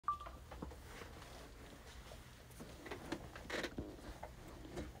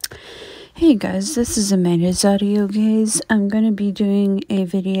Hey guys, this is Amanda's Audio Gaze. I'm going to be doing a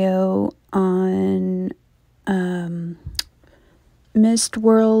video on Mist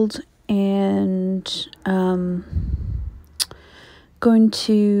World and going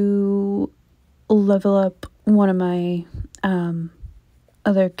to level up one of my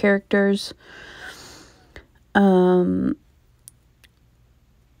other characters. And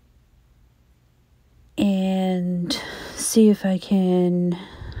see if I can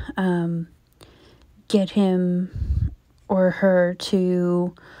get him or her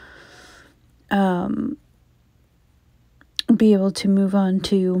to be able to move on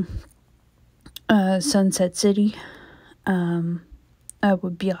to Sunset City. That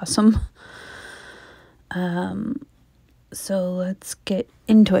would be awesome. So let's get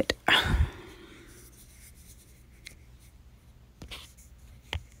into it.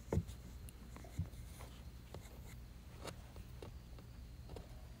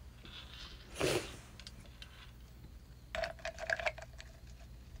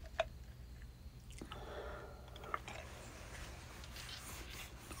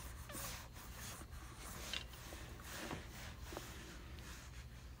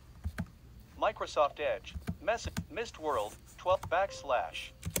 Microsoft Edge, Mist World,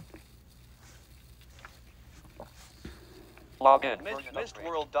 12/. Login. Mist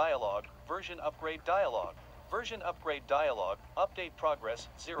World dialog, version upgrade dialog. Version upgrade dialog, update progress,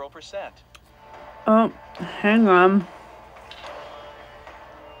 0%. Oh, hang on.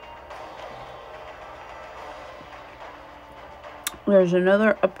 There's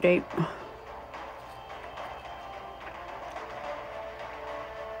another update.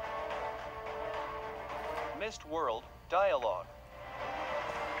 Mist World, dialog.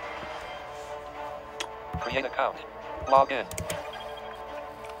 Create account. Login.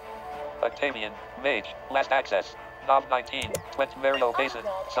 Octavian, Mage, last access. Knob 19, 20 Mario Basin,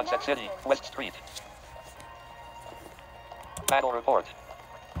 Sunset City, West Street. Battle report.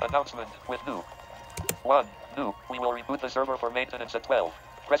 Announcement with new. 1. New. We will reboot the server for maintenance at 12.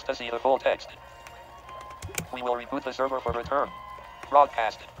 Press to see the full text. We will reboot the server for return.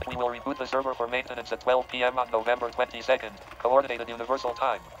 Broadcast. We will reboot the server for maintenance at 12 p.m. on November 22nd. Coordinated Universal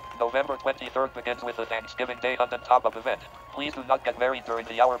Time. November 23rd begins with the Thanksgiving Day hunt and top-up event. Please do not get married during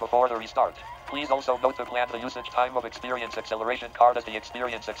the hour before the restart. Please also note to plan the usage time of Experience Acceleration card, as the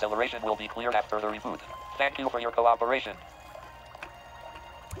Experience Acceleration will be cleared after the reboot. Thank you for your cooperation.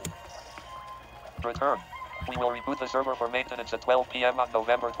 Return. We will reboot the server for maintenance at 12 p.m. on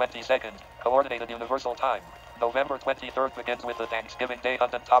November 22nd. Coordinated Universal Time. November 23rd begins with the Thanksgiving Day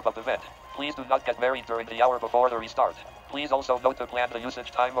hunt and top-up event. Please do not get married during the hour before the restart. Please also note to plan the usage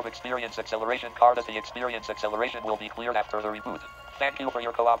time of Experience Acceleration card, as the Experience Acceleration will be cleared after the reboot. Thank you for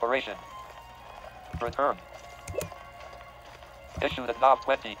your cooperation. Return. Issued at Knob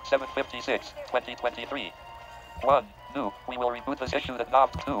 20, 7/56, 2023. 1. New. We will reboot this issue at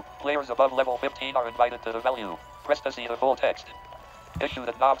Knob 2. Players above level 15 are invited to the value. Press to see the full text. Issued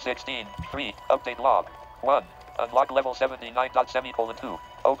at Knob 16, 3. Update log. 1. Unlock level 79. 2.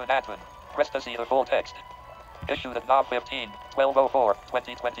 Open admin. Press to see the full text. Issued at Knob 15, 12/04,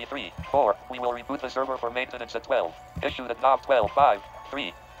 2023. 4. We will reboot the server for maintenance at 12. Issued at Knob 12, 5.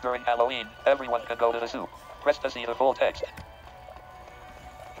 3. During Halloween, everyone can go to the zoo. Press to see the full text.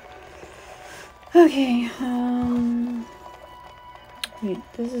 Okay, wait,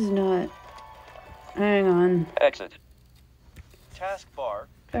 this is not, hang on. Exit. Taskbar,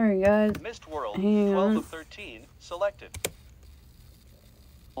 Sorry guys, Mist World, hang 12 on. of 13, selected.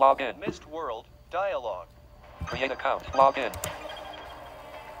 Login. Mist World, dialog. Create account. Login.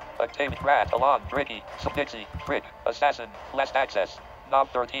 Octavian, Rat, Alon, Ricky, Dixie, Frick, Assassin, last access. Knob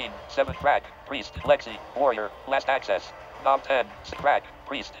 13, 7 Crack, Priest, Lexi, Warrior, last access. Knob 10, Crack,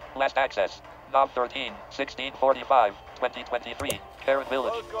 Priest, last access. Knob 13, 1645, 2023. Karen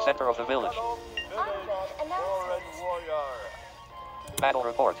Village, center of the village. Battle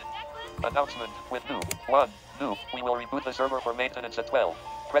report. Announcement with new. 1. New. We will reboot the server for maintenance at 12.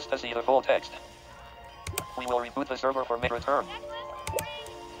 Press to see the full text. We will reboot the server for return.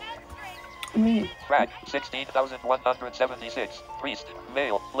 Wait, Crack, 16,176. Priest,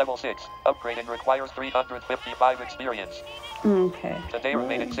 male, level 6. Upgrading requires 355 experience. okay. Today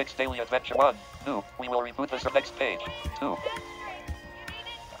remaining 6 daily adventure. 1. New. We will reboot the next page. 2.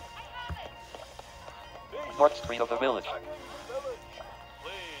 North Street of the village.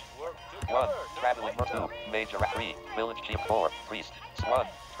 1. Traveling Merchant. 2. Major Rat. 3. Village Chief. 4. Priest. 1.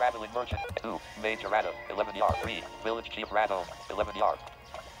 Traveling Merchant. 2. Major Rado. 11 yard. 3. Village Chief Rado. 11 yard.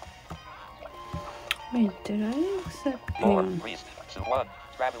 Wait, did I accept? 4. Priest. 1.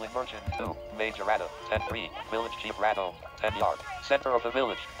 Traveling Merchant. 2. Major Rado. 10-3. Village Chief Rado. 10 yard. Center of the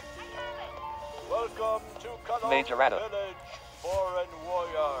village. Welcome to Kalong Majorata. Village, Foreign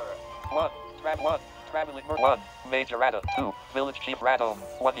Warrior. 1. Traveling 1. Majorata. 2. Village Chief Radome.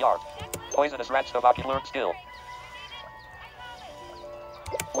 1 yard. Poisonous rat Stovaki learned skill.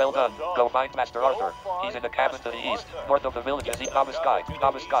 Well done. Go find Master Arthur. He's in the cabin to the east. North of the village is Novice Guide.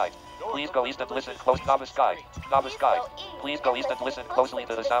 Novice Guide. Please go east and listen close. Novice Guide. Novice Guide. Please go east and listen closely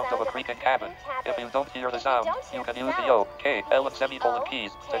to the sound of a creaking cabin. If you don't hear the sound, you can use the O, K, L and semicolon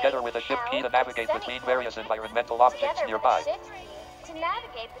keys, together with the shift key to navigate between various environmental objects nearby. To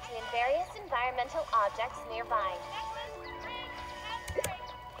navigate between various environmental objects nearby.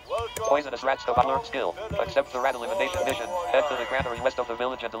 Welcome Poisonous rats to have learned Kalong skill. Village, Accept the rat elimination mission. Head to the granary west of the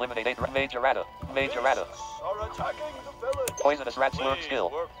village and eliminate 8 Major Rata. Major Rata. Are attacking the village. Poisonous rats learn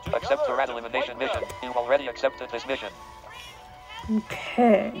skill. Accept the rat elimination mission. You've already accepted this mission.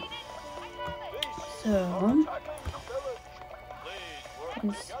 Okay. Beasts So, are attacking the village.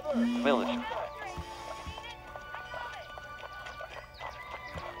 Please work together. Village.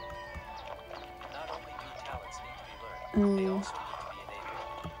 Not only do talents need to be learned, they also need to be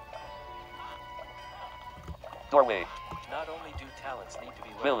enabled. Doorway. Not only do talents need to be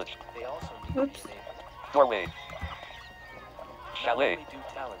learned, Village. they also need to Oops. be enabled. Doorway. Not Chalet. only do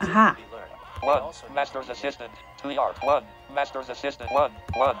talents Aha. need to be learned, they 1. also need Master's to be assistant. 2 yard. 1. Master's assistant. 1.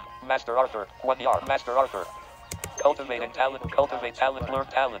 Master Arthur. 1 yard. Master Arthur. Cultivating talent. Cultivate talent. Learn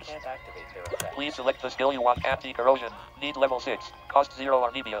talents. can't activate their effect. Please select the skill you want. Anti-corrosion. Need level 6. Cost 0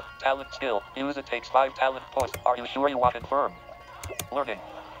 Arnemia. Talent skill. Use it takes 5 talent points. Are you sure you want confirm? Learning.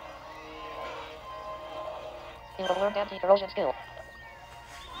 You have learned anti-corrosion skill.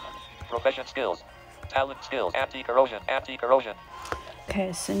 Profession skills. Talent skills. Anti-corrosion. Anti-corrosion.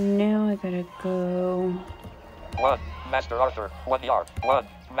 okay, so now I gotta go. 1. Master Arthur. 1 yard. 1.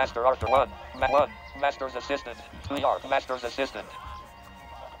 Master Arthur. 1. 1. Master's assistant. 2 yard. Master's assistant.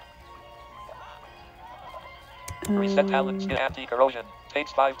 Reset talent skill. Anti-corrosion.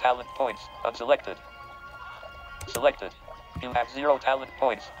 Takes 5 talent points. Unselected. Selected. You have 0 talent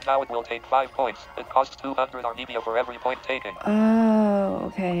points. Now it will take 5 points. It costs 200 Arnemia for every point taken. Oh,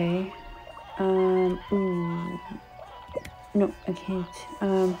 okay. Ooh. No, I can't.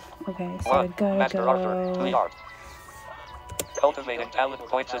 Okay, so I 1. gotta Master Arthur. 2 go. yard. Cultivating talent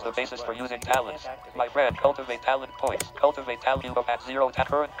points is the basis for using talents. My friend, cultivate talent points. Cultivate talent. You have had 0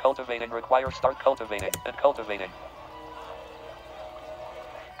 current cultivating requires start cultivating and cultivating.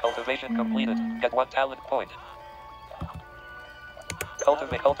 Cultivation completed. Get 1 talent point.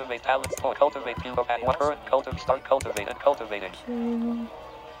 Cultivate talent point. Cultivate. You have had 1 current cultivate. Start cultivating and cultivating. Two,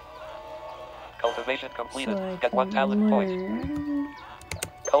 Cultivation so completed. I Get 1 can talent point. learn.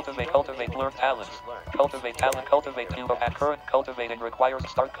 Cultivate, learn talents. Cultivate talent, cultivate. You have had current cultivating requires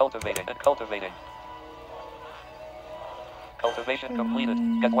start cultivating and cultivating. Cultivation completed.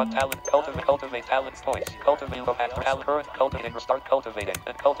 Get 1 talent. Cultivate talent points. Cultivate. You have had talent. Current cultivating. Start cultivating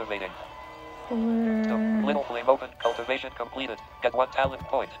and cultivating. Four. Little flame open. Cultivation completed. Get 1 talent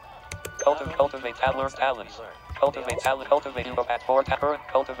point. Cultivate talent. Learn talents. Cultivate talent. Cultivate. You have had 4 current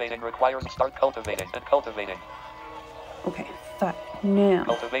cultivating requires start cultivating and cultivating. Okay, 5. Now.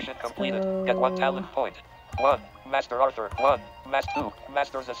 Cultivation completed. Get 1 talent point. 1. Master Arthur. 1. Master 2.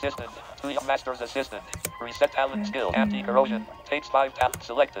 Master's assistant. 2. Master's assistant. Reset talent skill. Anti-corrosion. Takes 5 talent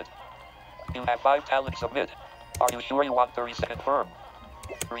selected. You have 5 talent submit. Are you sure you want to reset? Confirm.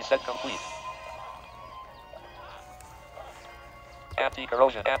 Reset complete.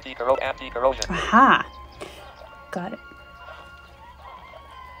 Anti-corrosion. Anti-corrosion. Aha! Got it.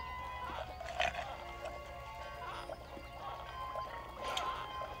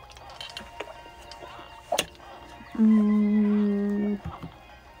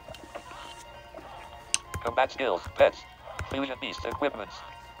 Combat skills. Pets. Fusion beast equipments.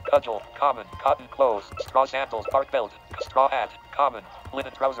 Cudgel. Common. Cotton clothes. Straw sandals. Bark belt. Straw hat. Common.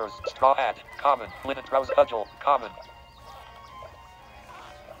 Linen trousers. Straw hat. Common. Linen trousers. Cudgel. Common.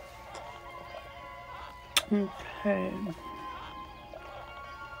 Okay.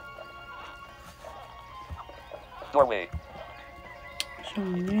 Doorway. So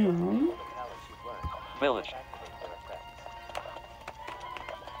now. The talents you've learned, Village. activate their effect.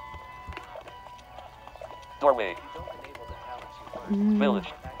 Doorway. If you don't enable the talents you've learned, Village. they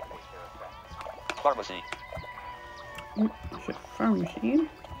can't activate their effect. Pharmacy. It's a pharmacy.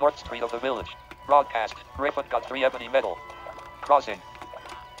 North Street of the village. Broadcast. Griffin got 3 ebony medal. Crossing.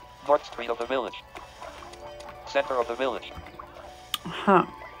 North Street of the village. Center of the village. Aha.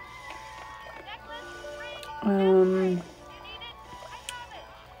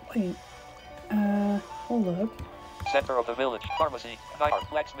 Wait. Hold up. Center of the village. Pharmacy. Nyar.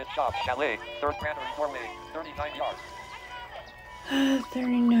 Blacksmith shop. Chalet. 3rd granary doorway. 39 yards.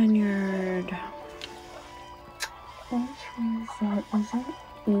 39 yard. Is that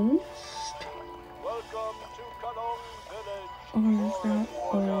east? Welcome to Kalong Village. Or is that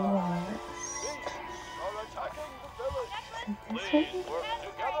west? Are attacking the village. This Please way? work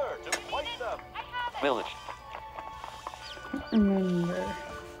together to fight them. Village. Remember.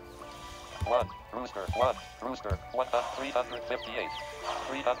 1. Rooster. 1. Rooster. 358.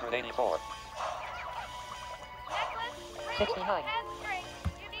 384. 69.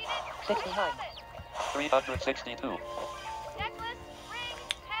 69. 362.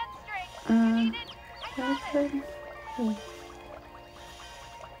 Husband.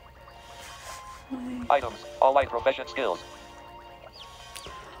 Items. All light profession skills.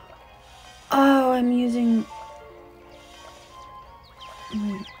 Oh, I'm using.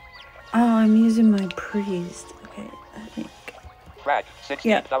 Wait. Oh, I'm using my priest. Okay, I think. Rack.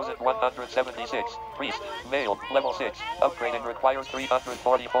 16,176. Priest. Male. Level 6. Upgrading requires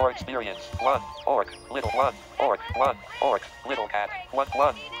 344 experience. 1. Orc. Little 1. Orc. 1. Orc. Little cat. 1.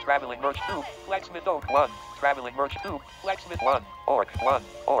 1. Traveling merch 2. Blacksmith oak 1. Traveling merch 2. Blacksmith 1. Orc 1.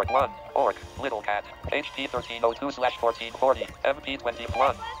 Orc 1. Orc. Little cat. HP 1302/1440. MP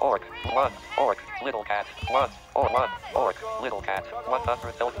 21. Orc. 1. Orc. Little cat. 1. Or 1. Orc. Little cat.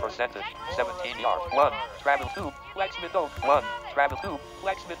 100 health percentage. 17 yards. 1. Travel 2. Blacksmith oak 1. Travel 2.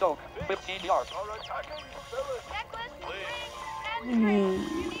 Blacksmith oak. 15 yards. Are attacking the village.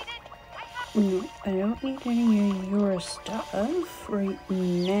 Please. No, I don't need any of your stuff right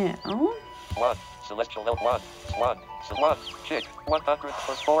now. 1. Celestial health 1. 1. 1. Chick. 100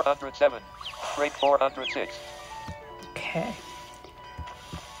 plus 407. Break 406. Okay.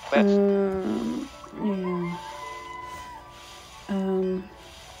 Fence. Yeah.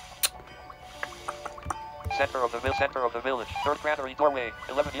 Center of the village. Third granary doorway.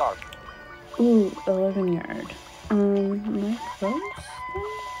 11 yards. Ooh, 11 yard. Am I close?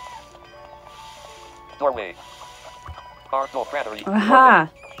 Doorway. Bar door granary. Aha!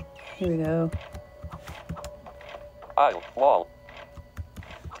 Here we go. Aisle. Wall.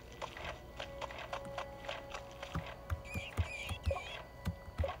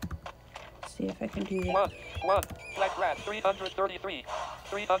 See if I can do that. 1. Black rat. 333.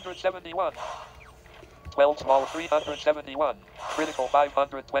 371. 12 small 371. Critical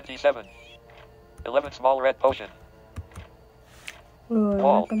 527. 11 small red potion. Oh, I'm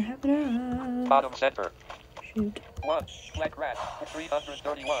Wall. not gonna have enough. Bottom center. Shoot. 1. Black rat.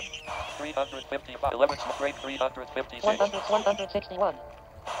 331. 355. 11 small grade 356. 161.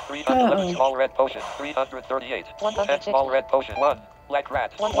 311 small red potion. 338. 10 small red potion. 1. Black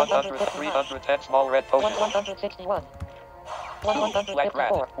rat. 100. 310 small red potion. 161. 2. Black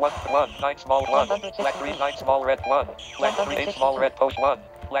rat. 154. 1. 9 small 1. Black 3. 9 small red 1. Black 3. 8 small red potion. 1.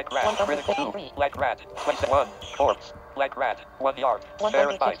 Black rat. Critical 2. Black rat. 21. Corpse. Black rat. 1 yard.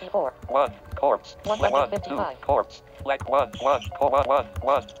 Verified. 164. 1. Corpse. Black 1. 2. 155. Corpse. Black 1. 1. Core 1. 1.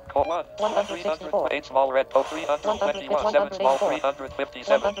 1. Core 1. 164. 8 small red potion. 321. 7 small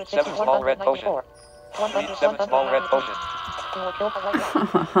 357. 7 small red potion. 7 small red potion. You will kill the light.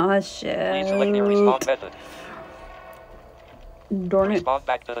 Oh, Please select your respawn shit. method. Darn it. Respawn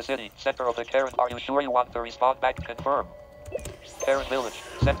back to the city. Center of the Karen. Are you sure you want to respawn back? Confirm. Karen village.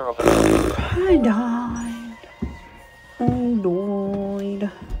 Center of the village. I died. I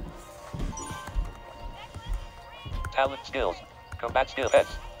died. Talent skills. Combat skill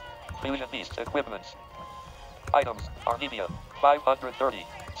pets. Fusion beast equipments. Items. Armenia. 530.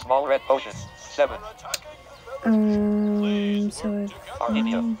 Small red potion. 7. So if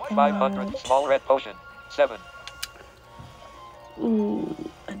Armenia. 500. Small red potion. 7. Ooh,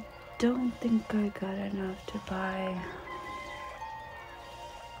 I don't think I got enough to buy.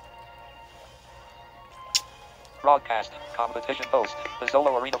 Broadcast. Competition post. The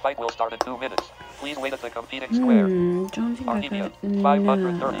solo arena fight will start in 2 minutes. Please wait at the competing square. Don't think I Armenia. got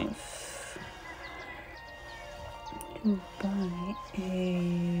 530. enough to buy a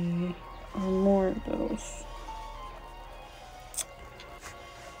or more of those.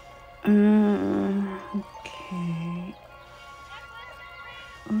 Okay.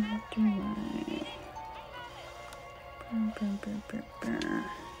 What do I?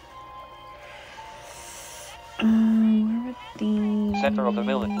 Where would these? Center of the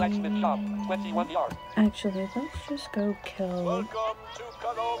village. Blacksmith shop. 21 yards. Actually, let's just go kill Welcome to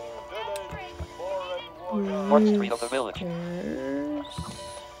Kalong Village. More and more. Fourth street of the village. roosters.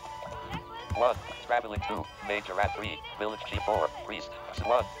 1. Traveling 2. Major rat 3. Village G4. Priest.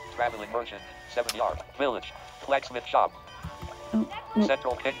 1. Traveling merchant. 7 yards. Village. Blacksmith shop. Oh, no.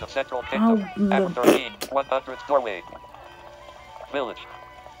 Central Kingdom. Central Kingdom. Oh, Act 13. 100 doorway. Village.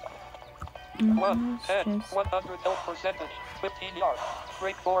 1. Let's 10. just 100 health percentage. 15 yards.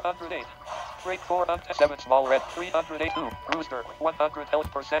 Break 408. Grade 4 and 7 small red 382. Rooster 100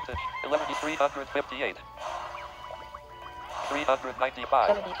 health percentage 358. 395.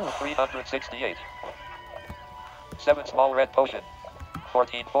 72. 368. 7 small red potion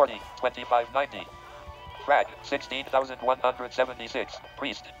 1440 2590. Frag 16,176.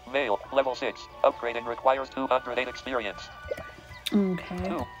 Priest male level 6. Upgrading requires 208 experience. Okay.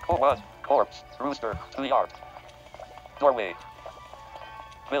 2 1 corpse rooster 2 yard. Doorway.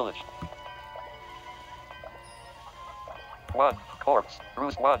 Village. 1 corpse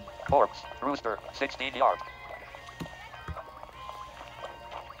roost 1 corpse rooster 16 yard.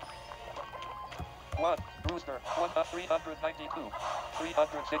 1 rooster 392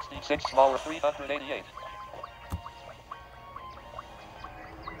 366 smaller 388.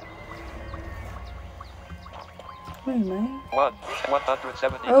 Where am I? 1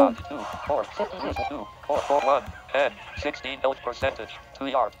 175 Oh. 2 corpse roost 2 4 4 1 10 16 health percentage 2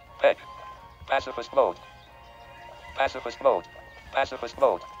 yard. Peg. Pacifist mode. Pacifist mode. Pacifist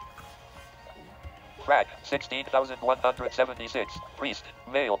mode. Frag 16,176. Priest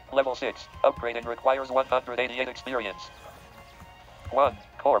male level 6. Upgrading requires 188 experience. 1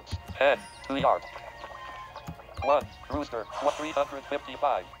 corpse 10 2 yard. 1 rooster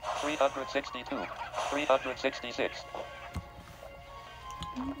 355 362 366.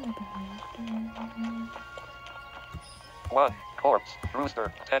 1 corpse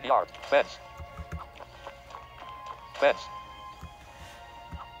rooster 10 yard. Fence. Fence.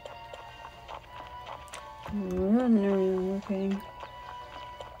 No, okay.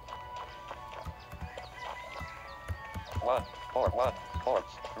 1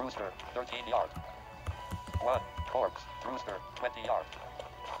 corpse rooster 13 yard. 1 corpse rooster 20 yard.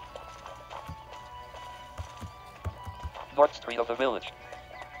 North Street of the village.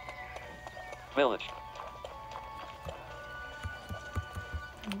 Village.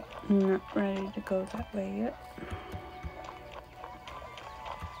 I'm not ready to go that way yet.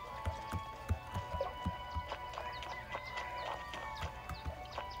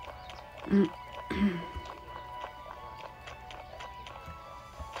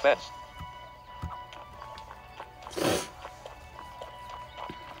 Fence.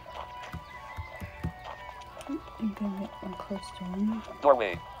 I'm gonna get one close to one.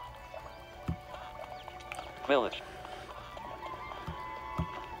 Doorway. Village.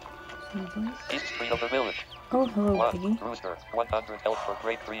 East Street of the village. Oh, hello, 1 piggy. rooster 100 health for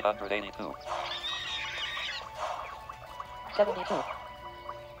grade 382. 72.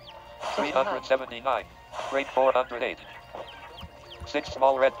 379. Grade 408. 6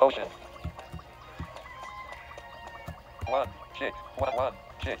 small red potion. 1 chick 1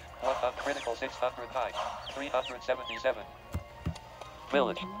 chick 1 critical 609. 377.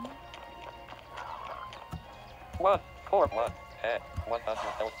 Village. 1 corp 1 head 100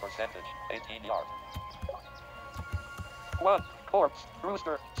 health percentage 18 yard. 1 corpse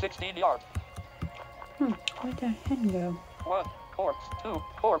rooster 16 yard. Where'd that hen go? 1 corpse 2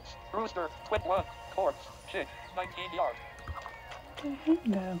 corpse rooster 21 corpse chick 19 yard. Where'd that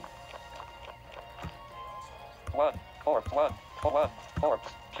hen go? 1 corpse 1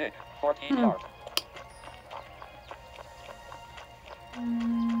 corpse chick 14 yard.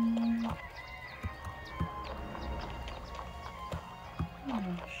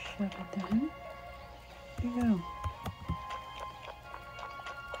 Oh, shut it down. Here you go.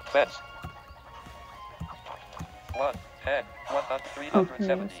 Fence. 1 head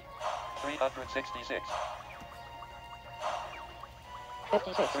 370 366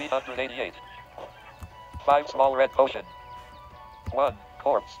 56. 388. 5 small red potion. 1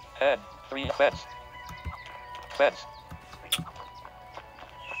 corpse head 3 fence. Fence.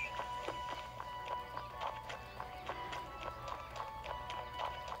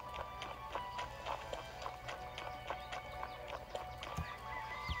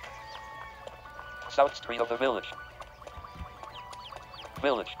 South Street of the village.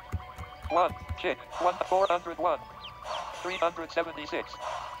 Village. 1 chick 401 376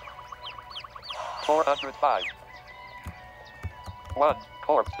 405. 1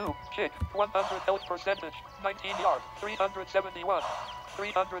 corpse 2 chick 100 health percentage 19 yard 371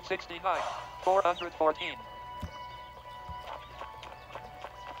 369 414.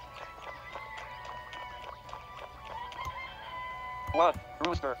 1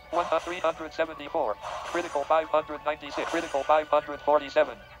 rooster 374 critical 596 critical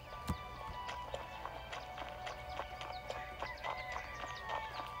 547.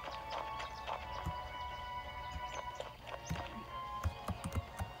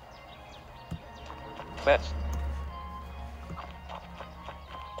 Fence.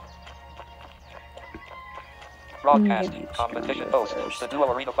 Broadcasting. Competition host. The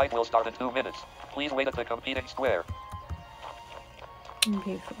duo arena fight will start in 2 minutes. Please wait at the competing square.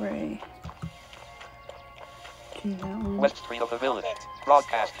 Okay, before I do that one. West Street of the village.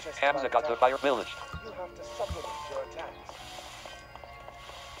 Broadcast. Hamza got to fire village. You have to supplement your attacks.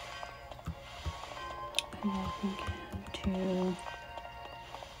 And I think I have to do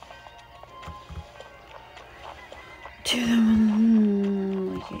the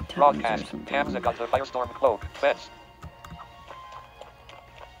one like 8 times or Broadcast. something. Hamza got the firestorm cloak. Fence.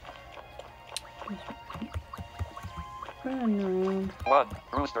 Run around. 1.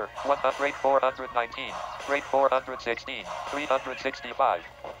 Rooster. 1. Grade 419. Grade 416. 365.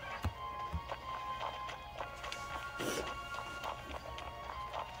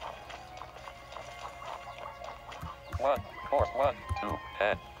 1. Horse 1. 2.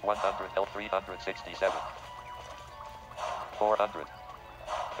 Hen. 100. L 367. 400.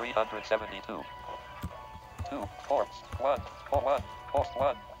 372. 2. Corpse. 1. Hole 1. Horse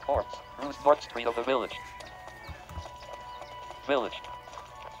 1. Corpse. Roost North Street of the village. Village.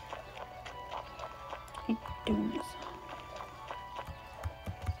 I hate doing this.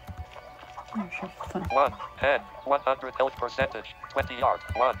 Oh, sure, fun. 1. Hen. 100 health percentage. 20 yards.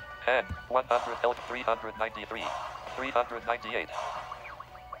 1. Hen. 100 health 393. 398.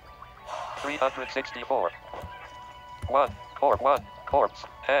 364. 1. Corp 1. Corpse.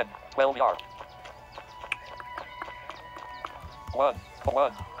 Hen. 12 yards. 1.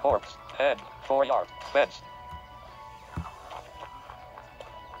 1. Corpse. Hen. 4 yards. Fence.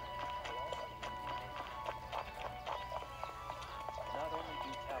 Not only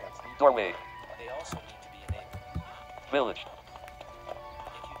do talents need to Doorway. they also need to be enabled. Village. If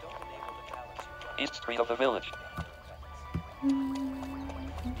you don't enable the talents you want, East Street of the village.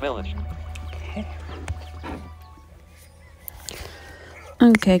 Village.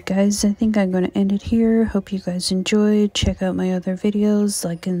 Okay guys, I think I'm going to end it here. Hope you guys enjoyed. Check out my other videos,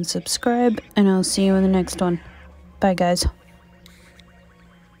 like and subscribe, and I'll see you in the next one. Bye guys.